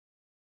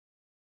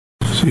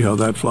See how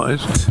that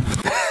flies?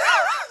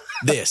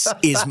 This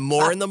is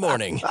More in the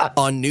Morning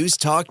on News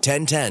Talk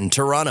 1010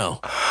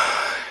 Toronto.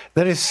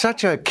 That is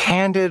such a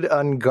candid,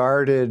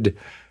 unguarded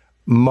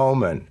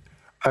moment.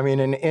 I mean,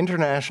 an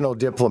international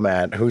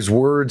diplomat whose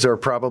words are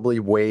probably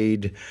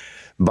weighed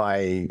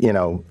by,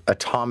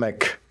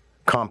 atomic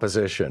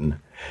composition.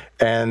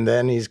 And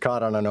then he's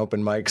caught on an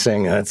open mic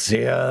saying, let's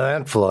see how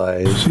that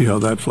flies. See how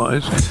that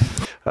flies?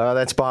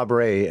 That's Bob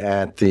Ray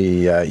at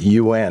the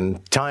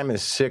UN. Time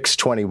is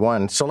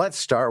 6:21. So let's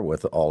start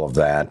with all of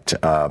that.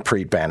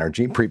 Preet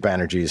Banerjee. Preet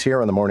Banerjee is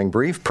here on the Morning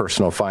Brief,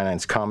 personal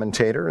finance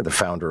commentator, the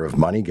founder of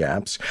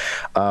MoneyGaps.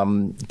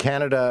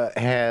 Canada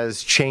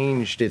has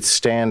changed its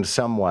stand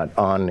somewhat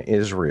on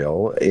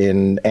Israel.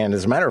 And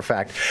as a matter of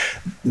fact,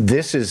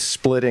 this is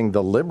splitting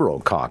the Liberal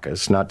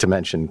caucus, not to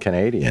mention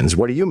Canadians.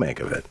 What do you make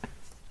of it?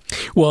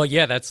 Well,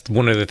 yeah, that's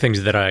one of the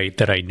things that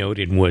I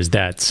noted was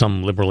that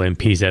some Liberal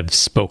MPs have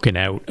spoken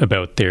out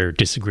about their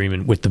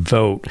disagreement with the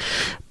vote.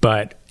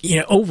 But,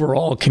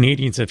 overall,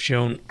 Canadians have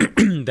shown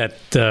that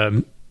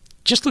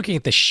just looking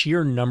at the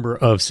sheer number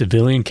of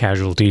civilian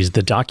casualties,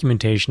 the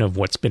documentation of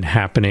what's been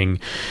happening,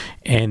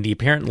 and the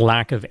apparent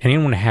lack of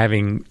anyone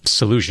having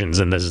solutions,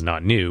 and this is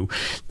not new,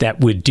 that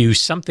would do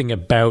something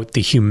about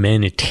the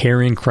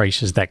humanitarian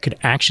crisis that could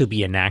actually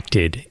be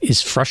enacted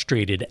is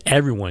frustrated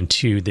everyone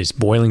to this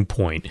boiling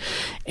point.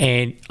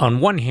 And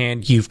on one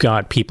hand, you've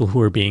got people who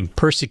are being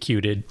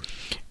persecuted,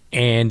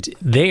 and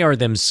they are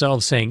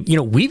themselves saying,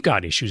 we've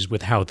got issues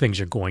with how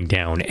things are going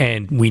down.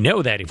 And we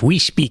know that if we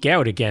speak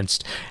out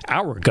against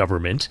our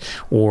government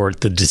or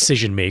the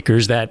decision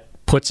makers, that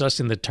puts us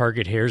in the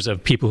target hairs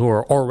of people who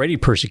are already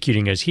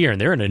persecuting us here.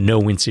 And they're in a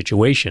no-win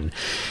situation.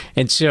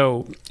 And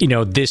so,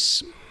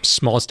 this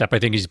small step, I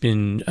think, has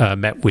been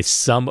met with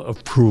some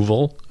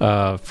approval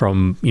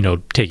from,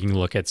 taking a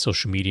look at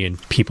social media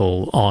and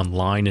people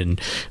online,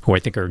 and who I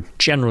think are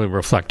generally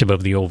reflective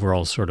of the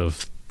overall sort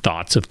of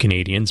thoughts of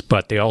Canadians,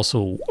 but they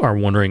also are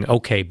wondering,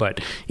 okay,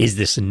 but is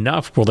this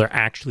enough? Will there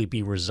actually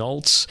be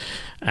results?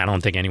 I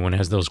don't think anyone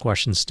has those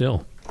questions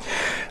still.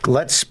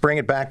 Let's bring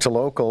it back to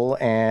local,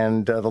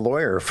 and the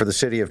lawyer for the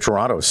city of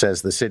Toronto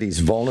says the city's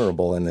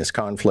vulnerable in this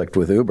conflict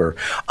with Uber.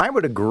 I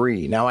would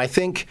agree. Now, I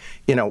think,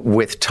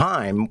 with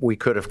time, we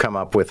could have come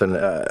up with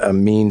a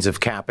means of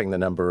capping the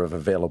number of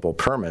available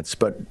permits,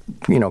 but,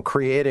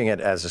 creating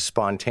it as a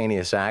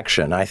spontaneous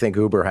action, I think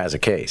Uber has a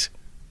case.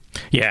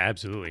 Yeah,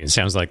 absolutely. It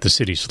sounds like the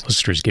city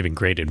solicitor is giving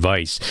great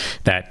advice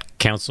that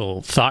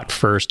council thought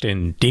first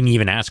and didn't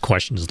even ask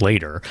questions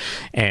later.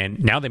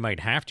 And now they might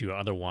have to,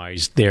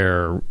 otherwise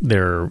their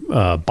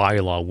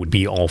bylaw would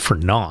be all for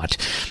naught.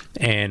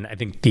 And I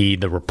think the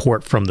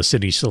report from the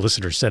city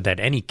solicitor said that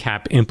any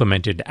cap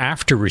implemented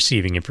after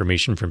receiving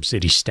information from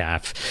city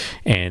staff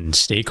and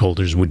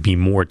stakeholders would be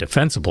more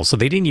defensible. So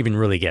they didn't even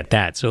really get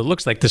that. So it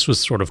looks like this was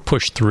sort of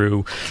pushed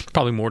through,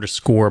 probably more to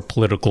score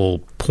political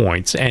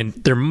points. And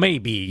there may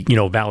be,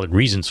 valid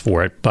reasons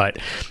for it, but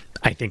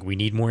I think we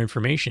need more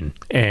information.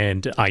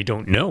 And I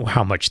don't know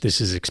how much this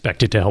is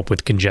expected to help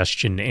with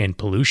congestion and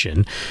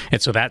pollution.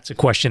 And so that's a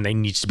question that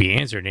needs to be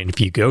answered. And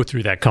if you go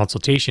through that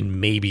consultation,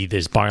 maybe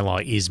this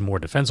bylaw is more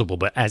defensible.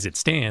 But as it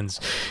stands,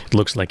 it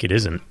looks like it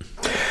isn't.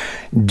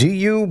 Do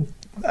you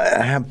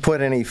have put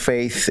any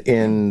faith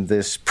in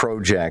this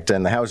project?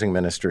 And the housing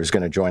minister is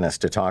going to join us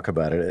to talk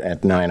about it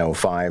at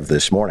 9:05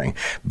 this morning.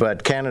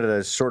 But Canada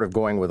is sort of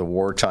going with a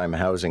wartime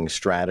housing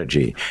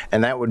strategy.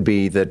 And that would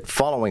be that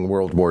following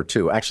World War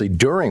II, actually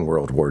during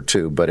World War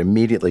II, but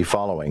immediately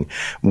following,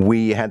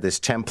 we had this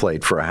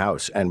template for a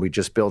house, and we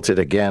just built it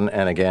again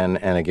and again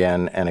and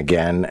again and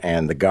again,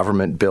 and the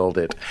government built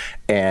it,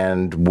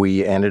 and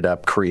we ended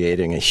up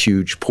creating a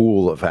huge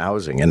pool of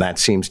housing. And that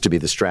seems to be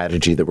the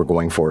strategy that we're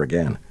going for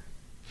again.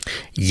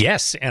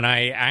 Yes, and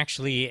I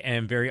actually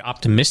am very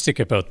optimistic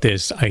about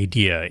this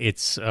idea.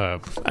 It's a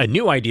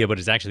new idea, but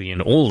it's actually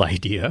an old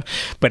idea,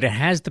 but it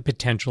has the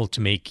potential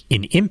to make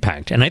an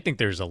impact. And I think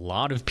there's a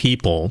lot of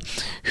people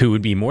who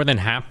would be more than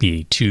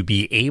happy to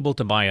be able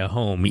to buy a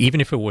home, even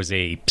if it was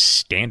a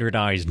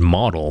standardized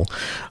model.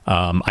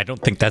 I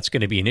don't think that's going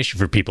to be an issue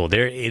for people.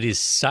 It is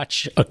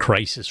such a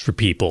crisis for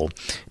people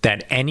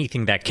that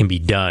anything that can be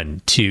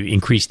done to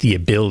increase the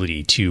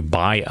ability to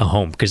buy a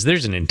home, because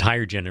there's an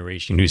entire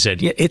generation who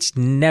said, yeah, it's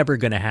never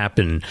going to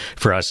happen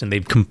for us, and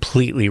they've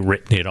completely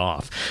written it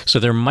off. So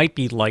there might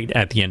be light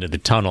at the end of the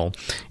tunnel,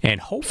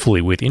 and hopefully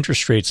with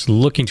interest rates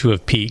looking to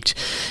have peaked,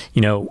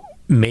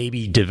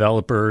 maybe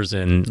developers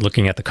and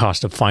looking at the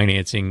cost of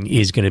financing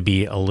is going to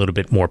be a little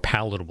bit more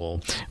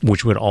palatable,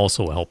 which would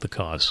also help the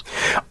cause.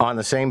 On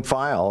the same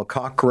file,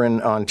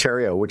 Cochrane,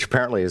 Ontario, which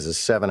apparently is a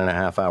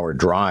 7.5-hour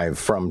drive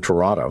from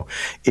Toronto,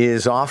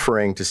 is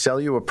offering to sell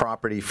you a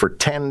property for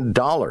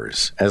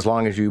 $10 as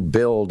long as you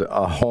build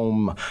a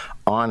home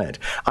on it.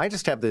 I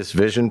just have this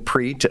vision,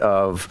 Preet,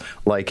 of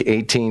like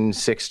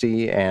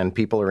 1860 and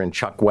people are in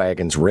chuck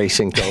wagons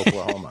racing to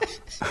Oklahoma.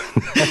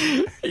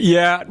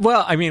 Yeah,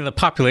 well, I mean, the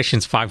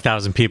population's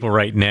 5,000 people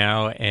right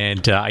now,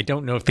 and I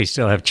don't know if they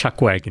still have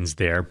chuck wagons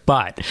there.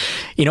 But,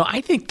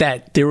 I think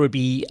that there would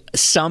be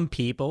some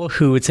people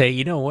who would say,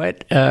 you know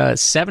what,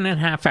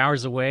 7.5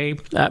 hours away,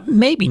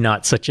 maybe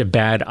not such a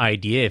bad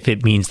idea if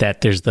it means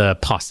that there's the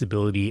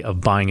possibility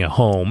of buying a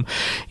home.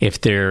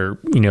 If they're,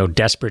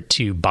 desperate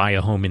to buy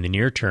a home in the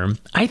near term,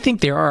 I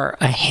think there are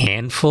a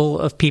handful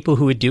of people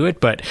who would do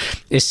it, but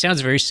it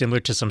sounds very similar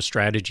to some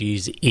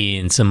strategies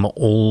in some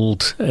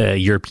old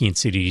European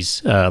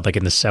cities, like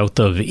in the south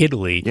of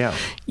Italy. Yeah.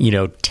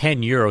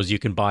 10 euros, you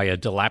can buy a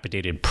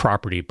dilapidated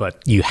property,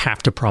 but you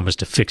have to promise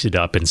to fix it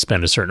up and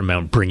spend a certain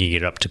amount bringing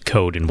it up to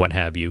code and what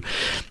have you.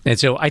 And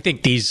so I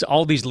think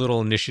all these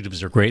little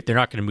initiatives are great. They're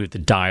not going to move the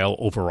dial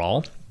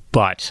overall,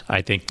 but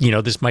I think,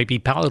 this might be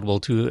palatable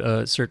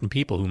to certain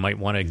people who might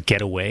want to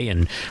get away,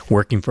 and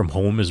working from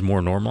home is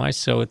more normalized.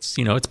 So it's,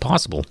 it's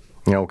possible.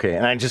 Okay,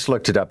 and I just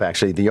looked it up,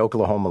 actually. The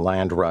Oklahoma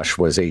land rush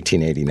was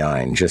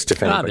 1889, just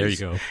if anybody's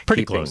there you go.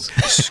 Pretty close.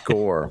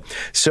 Score.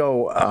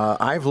 So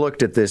I've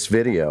looked at this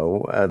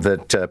video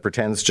that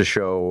pretends to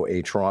show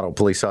a Toronto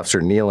police officer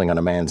kneeling on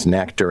a man's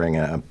neck during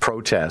a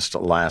protest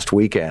last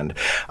weekend.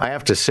 I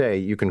have to say,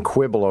 you can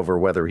quibble over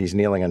whether he's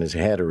kneeling on his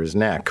head or his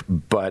neck,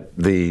 but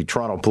the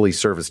Toronto Police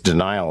Service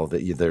denial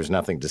that there's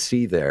nothing to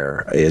see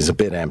there is a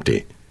bit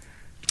empty.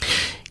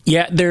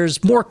 Yeah,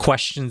 there's more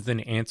questions than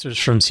answers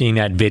from seeing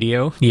that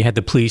video. You had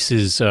the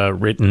police's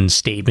written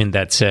statement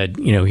that said,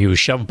 he was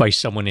shoved by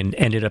someone and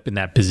ended up in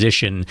that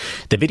position.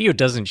 The video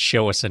doesn't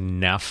show us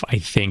enough, I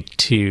think,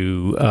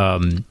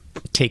 to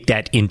take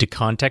that into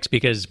context,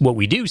 because what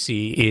we do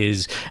see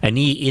is a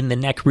knee in the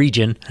neck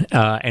region,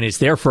 and it's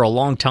there for a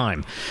long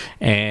time.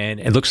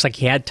 And it looks like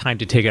he had time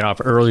to take it off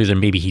earlier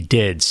than maybe he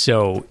did.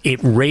 So it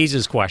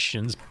raises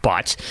questions,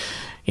 but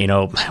when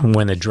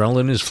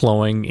adrenaline is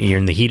flowing, you're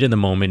in the heat of the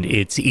moment,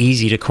 it's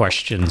easy to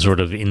question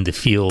sort of in the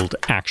field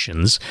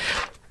actions.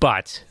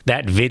 But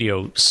that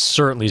video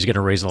certainly is going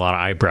to raise a lot of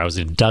eyebrows.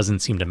 It doesn't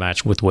seem to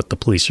match with what the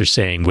police are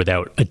saying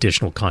without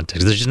additional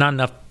context. There's just not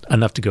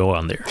enough to go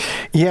on there.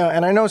 Yeah,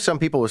 and I know some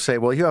people will say,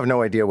 well, you have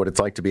no idea what it's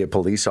like to be a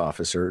police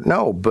officer.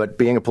 No, but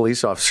being a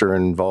police officer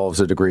involves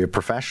a degree of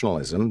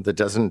professionalism that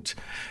doesn't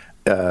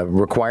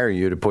require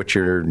you to put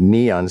your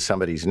knee on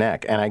somebody's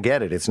neck. And I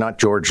get it. It's not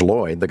George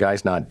Floyd. The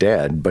guy's not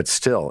dead. But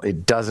still,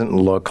 it doesn't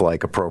look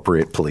like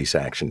appropriate police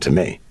action to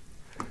me.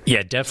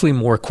 Yeah, definitely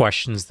more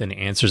questions than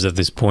answers at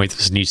this point.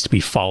 This needs to be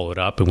followed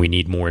up, and we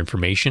need more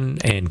information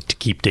and to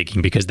keep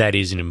digging, because that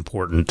is an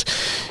important,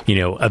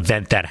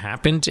 event that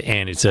happened,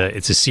 and it's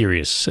a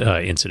serious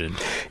incident.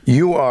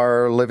 You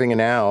are living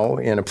now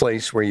in a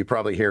place where you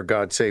probably hear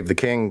 "God Save the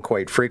King"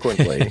 quite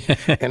frequently.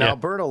 An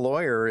Alberta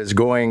lawyer is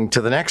going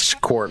to the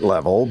next court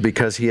level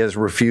because he has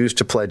refused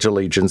to pledge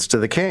allegiance to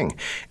the king,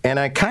 and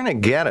I kind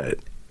of get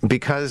it.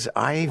 Because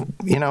I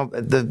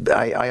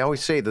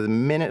always say that the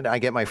minute I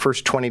get my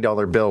first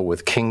 $20 bill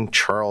with King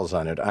Charles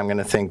on it, I'm going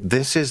to think,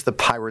 this is the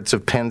Pirates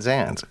of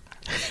Penzance.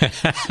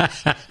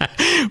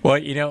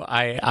 Well,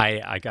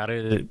 I got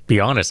to be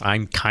honest.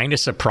 I'm kind of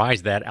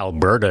surprised that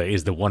Alberta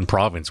is the one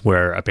province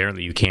where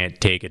apparently you can't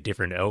take a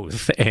different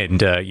oath and,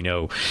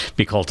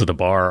 be called to the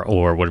bar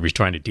or whatever he's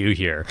trying to do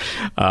here.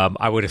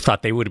 I would have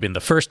thought they would have been the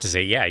first to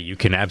say, yeah, you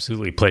can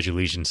absolutely pledge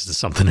allegiance to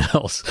something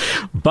else.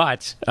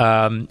 But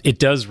it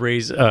does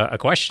raise a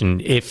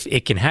question. If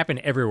it can happen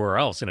everywhere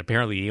else, and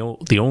apparently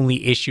the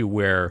only issue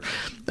where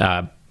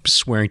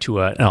swearing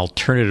to an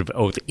alternative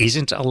oath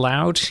isn't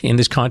allowed in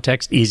this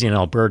context is in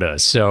Alberta.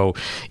 So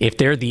if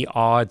they're the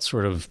odd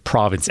sort of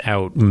province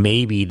out,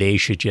 maybe they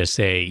should just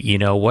say, you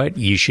know what,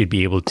 you should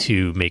be able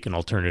to make an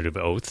alternative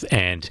oath,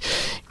 and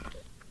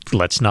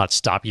let's not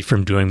stop you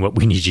from doing what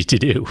we need you to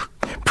do.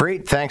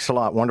 Preet, thanks a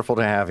lot. Wonderful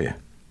to have you.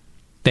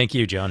 Thank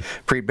you, John.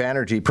 Preet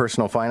Banerjee,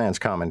 personal finance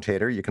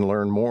commentator. You can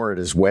learn more at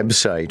his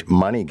website,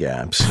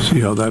 MoneyGaps. See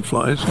how that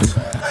flies?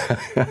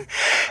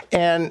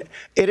 And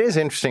it is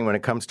interesting when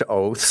it comes to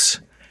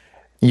oaths.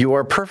 You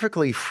are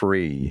perfectly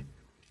free,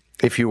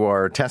 if you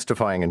are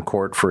testifying in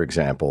court, for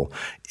example,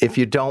 if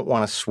you don't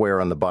want to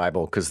swear on the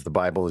Bible because the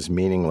Bible is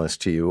meaningless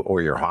to you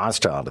or you're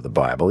hostile to the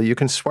Bible, you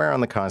can swear on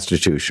the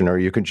Constitution or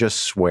you can just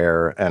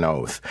swear an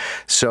oath.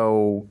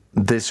 So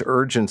this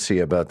urgency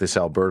about this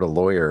Alberta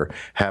lawyer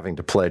having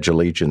to pledge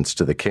allegiance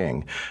to the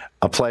king,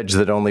 a pledge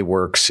that only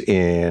works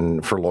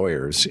for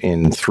lawyers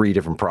in 3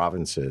 different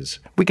provinces,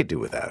 we could do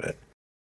without it.